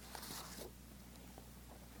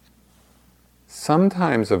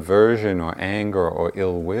 Sometimes aversion or anger or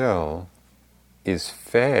ill will is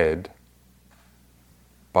fed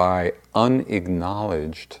by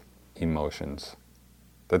unacknowledged emotions.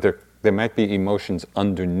 That there might be emotions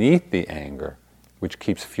underneath the anger which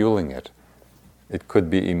keeps fueling it. It could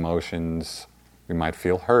be emotions, we might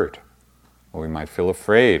feel hurt, or we might feel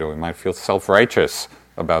afraid, or we might feel self-righteous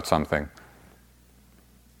about something.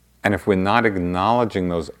 And if we're not acknowledging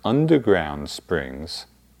those underground springs,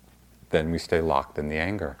 then we stay locked in the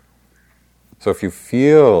anger. So if you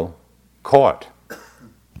feel caught,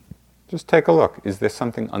 just take a look. Is there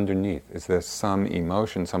something underneath? Is there some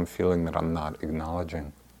emotion, some feeling that I'm not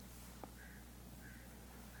acknowledging?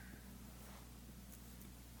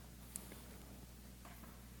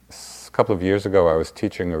 A couple of years ago, I was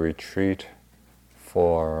teaching a retreat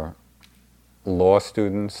for law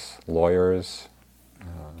students, lawyers.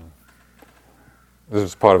 This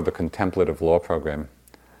was part of the contemplative law program.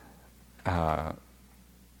 It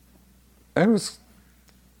was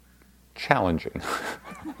challenging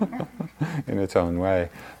in its own way.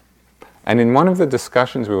 And in one of the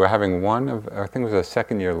discussions we were having, I think it was a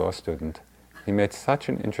second-year law student, he made such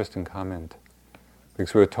an interesting comment.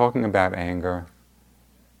 Because we were talking about anger,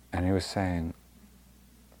 and he was saying,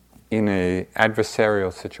 in an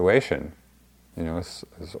adversarial situation, as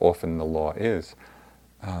often the law is,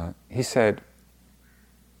 he said,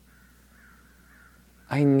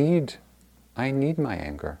 I need my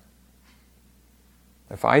anger.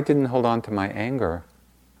 If I didn't hold on to my anger,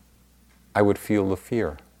 I would feel the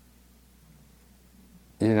fear.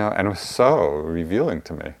 And it was so revealing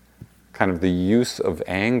to me. Kind of the use of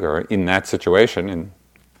anger in that situation,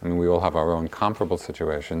 and we all have our own comparable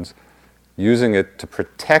situations, using it to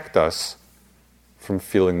protect us from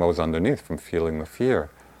feeling what was underneath, from feeling the fear.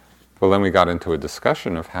 Well, then we got into a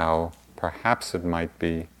discussion of how perhaps it might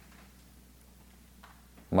be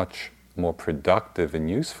much more productive and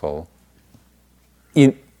useful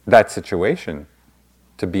in that situation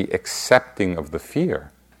to be accepting of the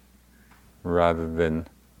fear rather than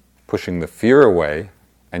pushing the fear away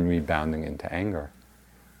and rebounding into anger.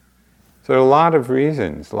 So there are a lot of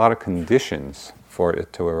reasons, a lot of conditions for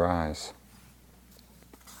it to arise.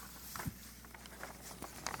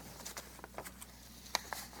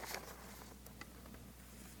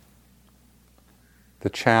 The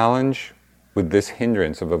challenge with this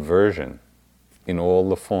hindrance of aversion in all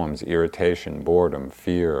the forms, irritation, boredom,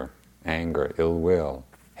 fear, anger, ill will,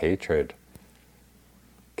 hatred,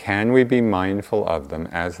 can we be mindful of them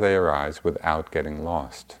as they arise without getting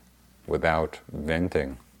lost, without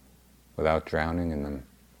venting, without drowning in them?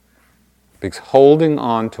 Because holding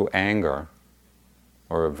on to anger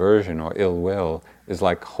or aversion or ill will is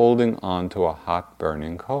like holding on to a hot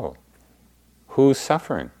burning coal. Who's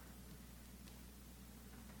suffering?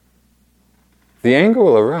 The anger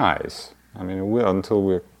will arise. It will until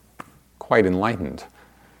we're quite enlightened.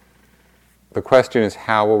 The question is,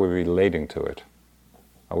 how are we relating to it?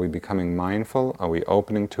 Are we becoming mindful? Are we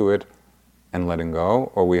opening to it and letting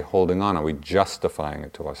go? Or are we holding on? Are we justifying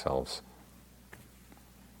it to ourselves?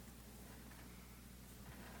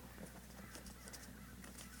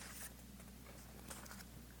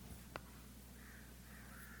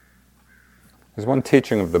 There's one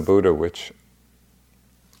teaching of the Buddha which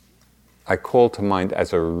I call to mind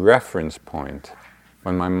as a reference point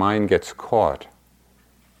when my mind gets caught,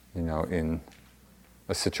 in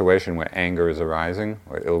a situation where anger is arising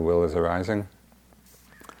or ill will is arising.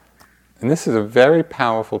 And this is a very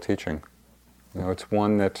powerful teaching. It's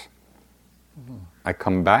one that I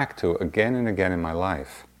come back to again and again in my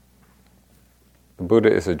life. The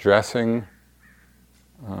Buddha is addressing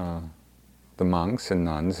the monks and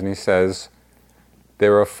nuns, and he says,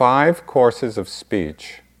 there are 5 courses of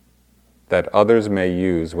speech that others may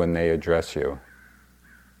use when they address you.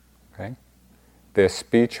 Okay? Their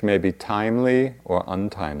speech may be timely or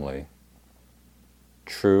untimely,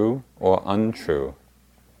 true or untrue,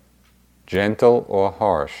 gentle or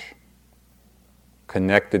harsh,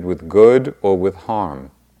 connected with good or with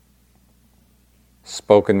harm,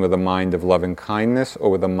 spoken with a mind of loving kindness or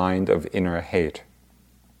with a mind of inner hate.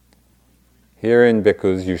 Herein,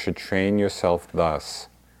 bhikkhus, you should train yourself thus.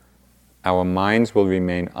 Our minds will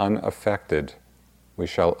remain unaffected. We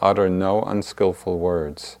shall utter no unskillful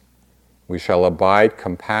words. We shall abide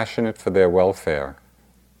compassionate for their welfare,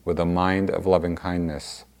 with a mind of loving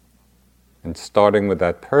kindness. And starting with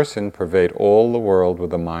that person, pervade all the world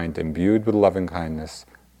with a mind imbued with loving kindness,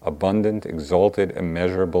 abundant, exalted,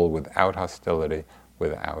 immeasurable, without hostility,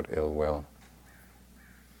 without ill will.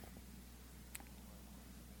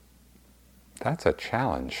 That's a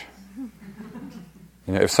challenge.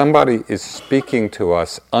 If somebody is speaking to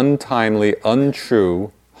us untimely,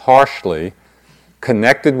 untrue, harshly,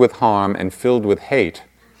 connected with harm and filled with hate,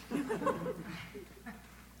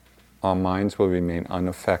 our minds will remain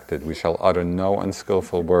unaffected. We shall utter no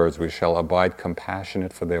unskillful words. We shall abide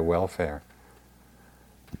compassionate for their welfare.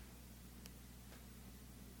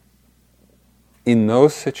 In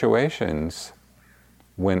those situations,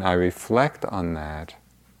 when I reflect on that,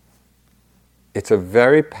 it's a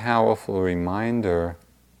very powerful reminder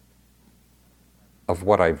of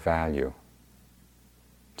what I value.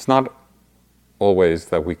 It's not always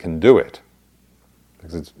that we can do it,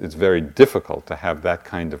 because it's very difficult to have that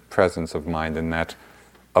kind of presence of mind and that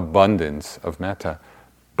abundance of metta.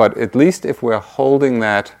 But at least if we're holding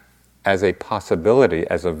that as a possibility,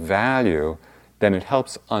 as a value, then it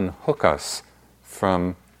helps unhook us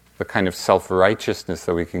from the kind of self-righteousness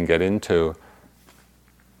that we can get into.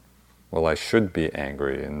 Well, I should be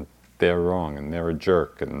angry, and they're wrong, and they're a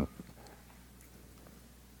jerk. And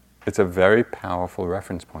it's a very powerful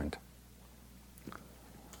reference point.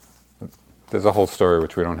 There's a whole story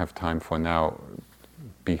which we don't have time for now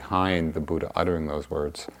behind the Buddha uttering those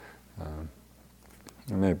words.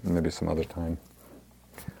 Maybe some other time.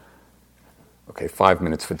 Okay, 5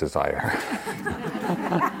 minutes for desire.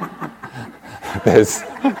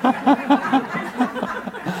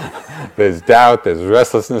 There's doubt, there's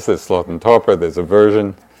restlessness, there's sloth and torpor, there's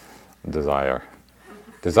aversion, and desire.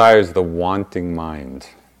 Desire is the wanting mind.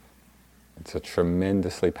 It's a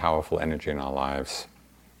tremendously powerful energy in our lives.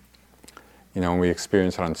 And we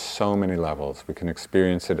experience it on so many levels. We can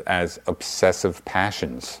experience it as obsessive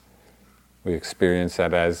passions. We experience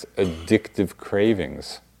that as addictive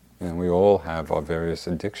cravings. We all have our various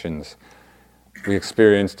addictions. We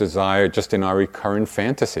experience desire just in our recurrent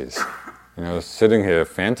fantasies. Sitting here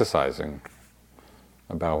fantasizing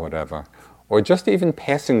about whatever. Or just even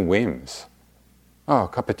passing whims. Oh, a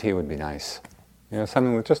cup of tea would be nice.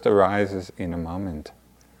 Something that just arises in a moment.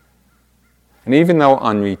 And even though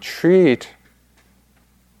on retreat,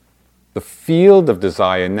 the field of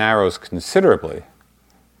desire narrows considerably,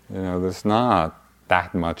 there's not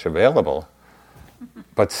that much available,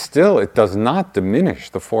 but still it does not diminish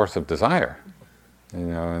the force of desire,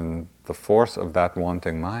 and the force of that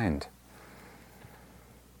wanting mind.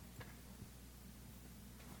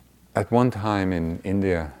 At one time in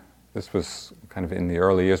India, this was kind of in the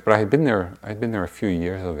early years, but I'd been there a few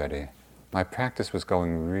years already. My practice was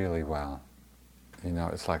going really well.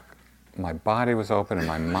 It's like my body was open and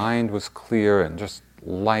my mind was clear and just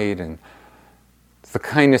light, and it's the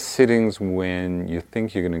kind of sittings when you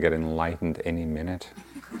think you're going to get enlightened any minute.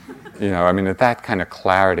 At that kind of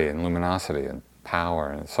clarity and luminosity and power,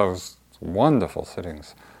 and so it was wonderful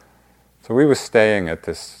sittings. So we were staying at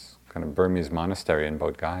this kind of Burmese monastery in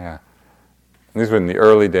Bodh Gaya. These were in the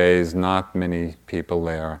early days, not many people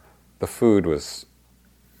there. The food was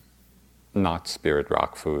not Spirit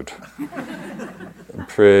Rock food.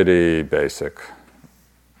 Pretty basic.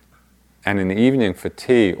 And in the evening for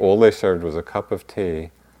tea, all they served was a cup of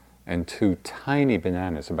tea and 2 tiny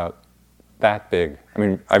bananas, about that big.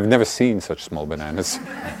 I've never seen such small bananas.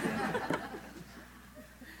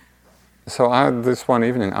 So this one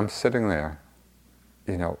evening, I'm sitting there,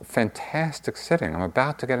 fantastic sitting. I'm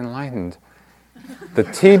about to get enlightened. The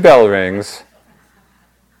tea bell rings,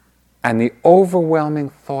 and the overwhelming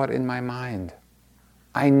thought in my mind,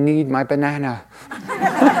 I need my banana.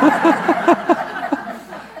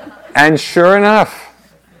 And sure enough,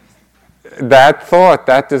 that thought,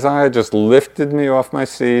 that desire just lifted me off my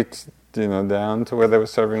seat, down to where they were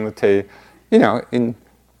serving the tea. In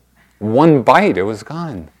one bite, it was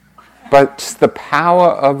gone. But just the power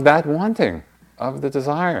of that wanting, of the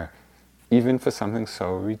desire, even for something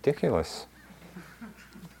so ridiculous.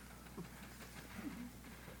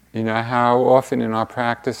 How often in our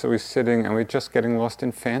practice are we sitting and we're just getting lost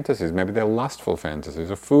in fantasies? Maybe they're lustful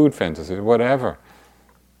fantasies or food fantasies, whatever.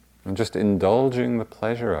 And just indulging the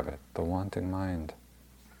pleasure of it, the wanting mind.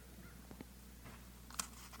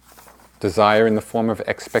 Desire in the form of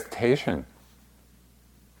expectation.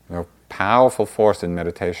 Powerful force in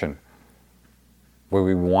meditation, where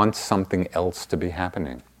we want something else to be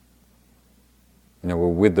happening. We're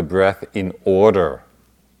with the breath in order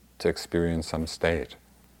to experience some state.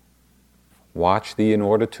 Watch the in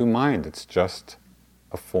order to mind. It's just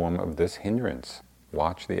a form of this hindrance.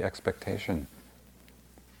 Watch the expectation.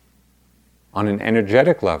 On an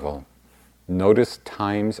energetic level, Notice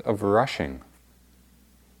times of rushing.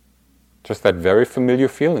 Just that very familiar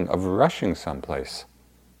feeling of rushing someplace.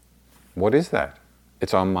 What is that?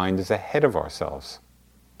 It's our mind is ahead of ourselves.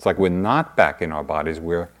 It's like we're not back in our bodies,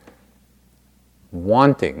 we're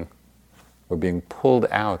wanting, we're being pulled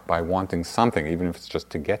out by wanting something, even if it's just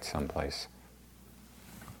to get someplace.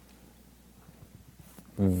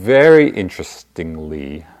 Very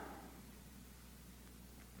interestingly,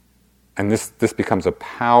 and this becomes a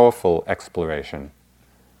powerful exploration,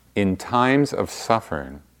 in times of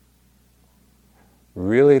suffering,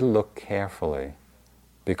 really look carefully,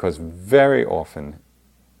 because very often,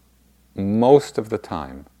 most of the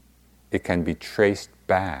time, it can be traced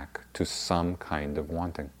back to some kind of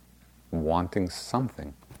wanting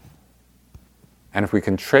something. And if we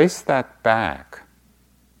can trace that back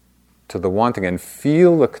to the wanting and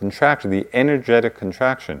feel the contraction, the energetic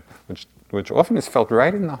contraction, which often is felt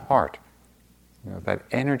right in the heart, that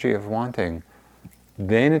energy of wanting,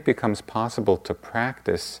 then it becomes possible to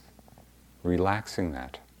practice relaxing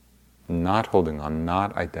that, not holding on,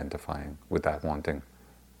 not identifying with that wanting.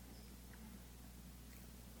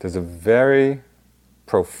 There's a very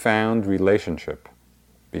profound relationship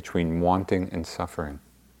between wanting and suffering,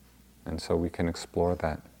 and so we can explore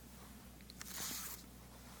that.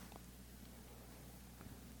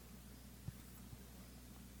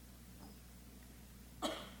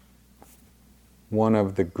 One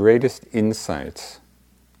of the greatest insights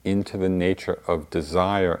into the nature of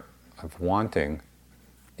desire, of wanting,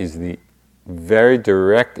 is the very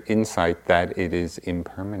direct insight that it is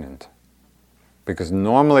impermanent. Because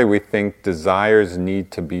normally we think desires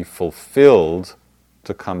need to be fulfilled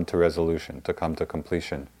to come to resolution, to come to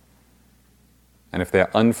completion. And if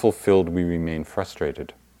they're unfulfilled, we remain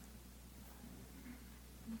frustrated.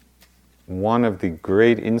 One of the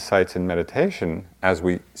great insights in meditation, as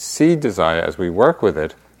we see desire, as we work with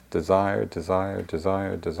it, desire, desire,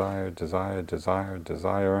 desire, desire, desire, desire,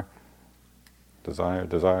 desire, desire,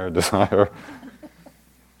 desire, desire,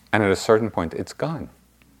 and at a certain point it's gone.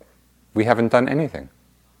 We haven't done anything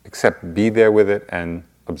except be there with it and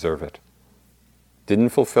observe it. Didn't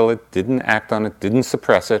fulfill it, didn't act on it, didn't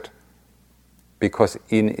suppress it, because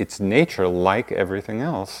in its nature, like everything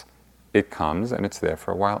else, it comes and it's there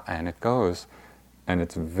for a while and it goes. And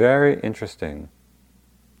it's very interesting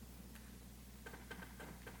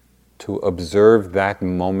to observe that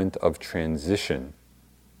moment of transition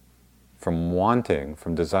from wanting,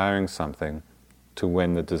 from desiring something, to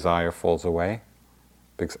when the desire falls away.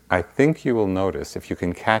 Because I think you will notice, if you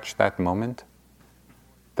can catch that moment,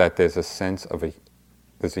 that there's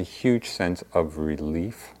a huge sense of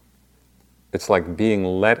relief. It's like being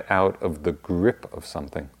let out of the grip of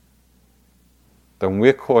something. When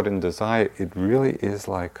we're caught in desire, it really is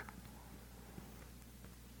like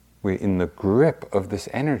we're in the grip of this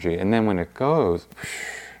energy, and then when it goes,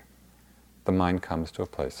 the mind comes to a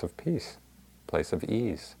place of peace, place of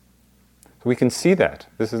ease. So we can see that.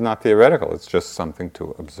 This is not theoretical, it's just something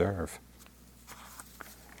to observe.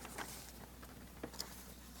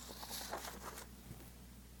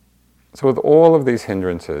 So with all of these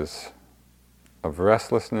hindrances of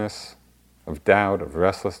restlessness, of doubt, of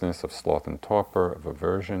restlessness, of sloth and torpor, of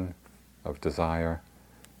aversion, of desire,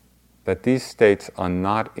 that these states are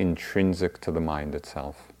not intrinsic to the mind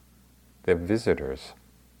itself. They're visitors.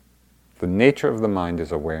 The nature of the mind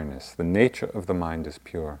is awareness. The nature of the mind is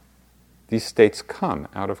pure. These states come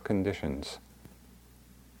out of conditions.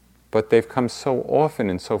 But they've come so often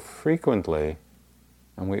and so frequently,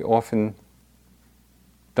 and we often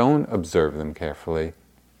don't observe them carefully.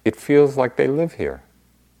 It feels like they live here.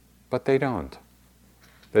 But they don't.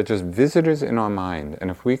 They're just visitors in our mind, and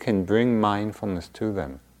if we can bring mindfulness to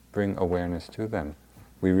them, bring awareness to them,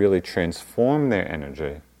 we really transform their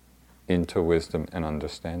energy into wisdom and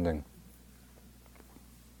understanding.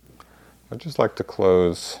 I'd just like to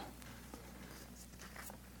close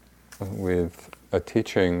with a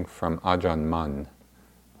teaching from Ajahn Mun,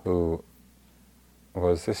 who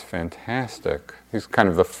was this fantastic, he's kind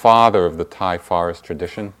of the father of the Thai forest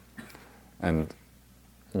tradition, and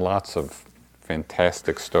lots of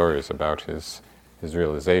fantastic stories about his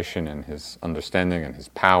realization and his understanding and his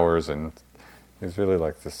powers, and he's really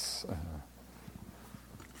like this,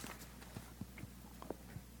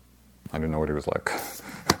 I don't know what he was like.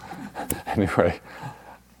 Anyway,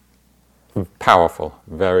 powerful,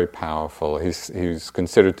 very powerful. He's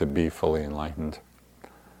considered to be fully enlightened.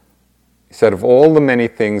 He said, of all the many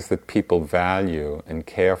things that people value and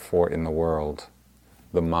care for in the world,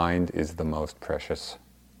 the mind is the most precious.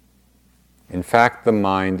 In fact, the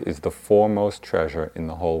mind is the foremost treasure in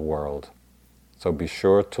the whole world, so be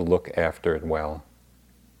sure to look after it well.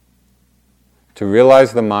 To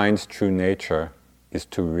realize the mind's true nature is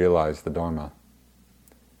to realize the Dharma.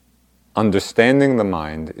 Understanding the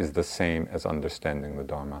mind is the same as understanding the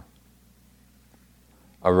Dharma.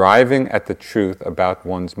 Arriving at the truth about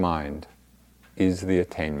one's mind is the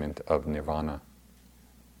attainment of nirvana.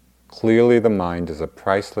 Clearly, the mind is a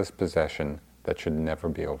priceless possession that should never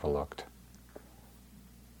be overlooked.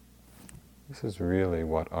 This is really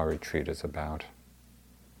what our retreat is about.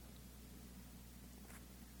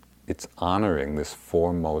 It's honoring this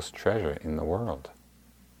foremost treasure in the world,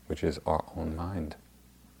 which is our own mind.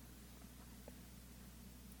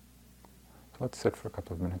 So let's sit for a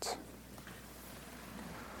couple of minutes.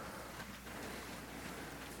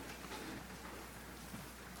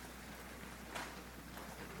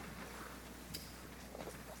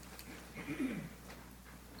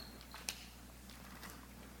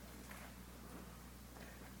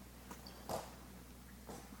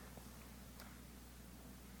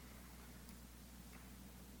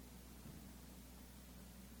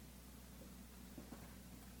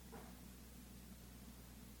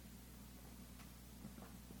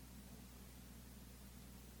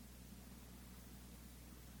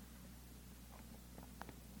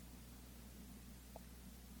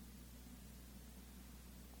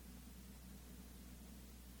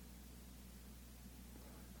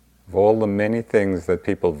 Of all the many things that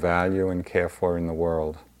people value and care for in the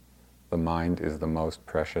world, the mind is the most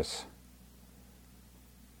precious.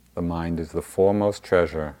 The mind is the foremost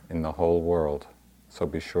treasure in the whole world, so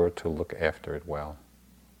be sure to look after it well.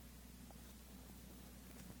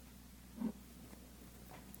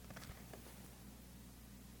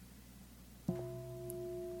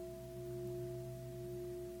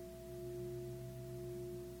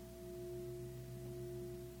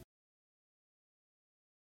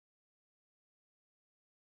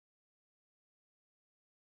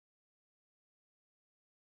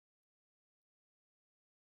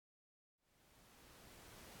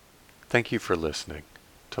 Thank you for listening.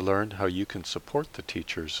 To learn how you can support the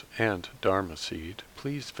teachers and Dharma Seed,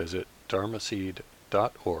 please visit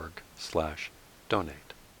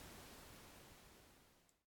dharmaseed.org/donate.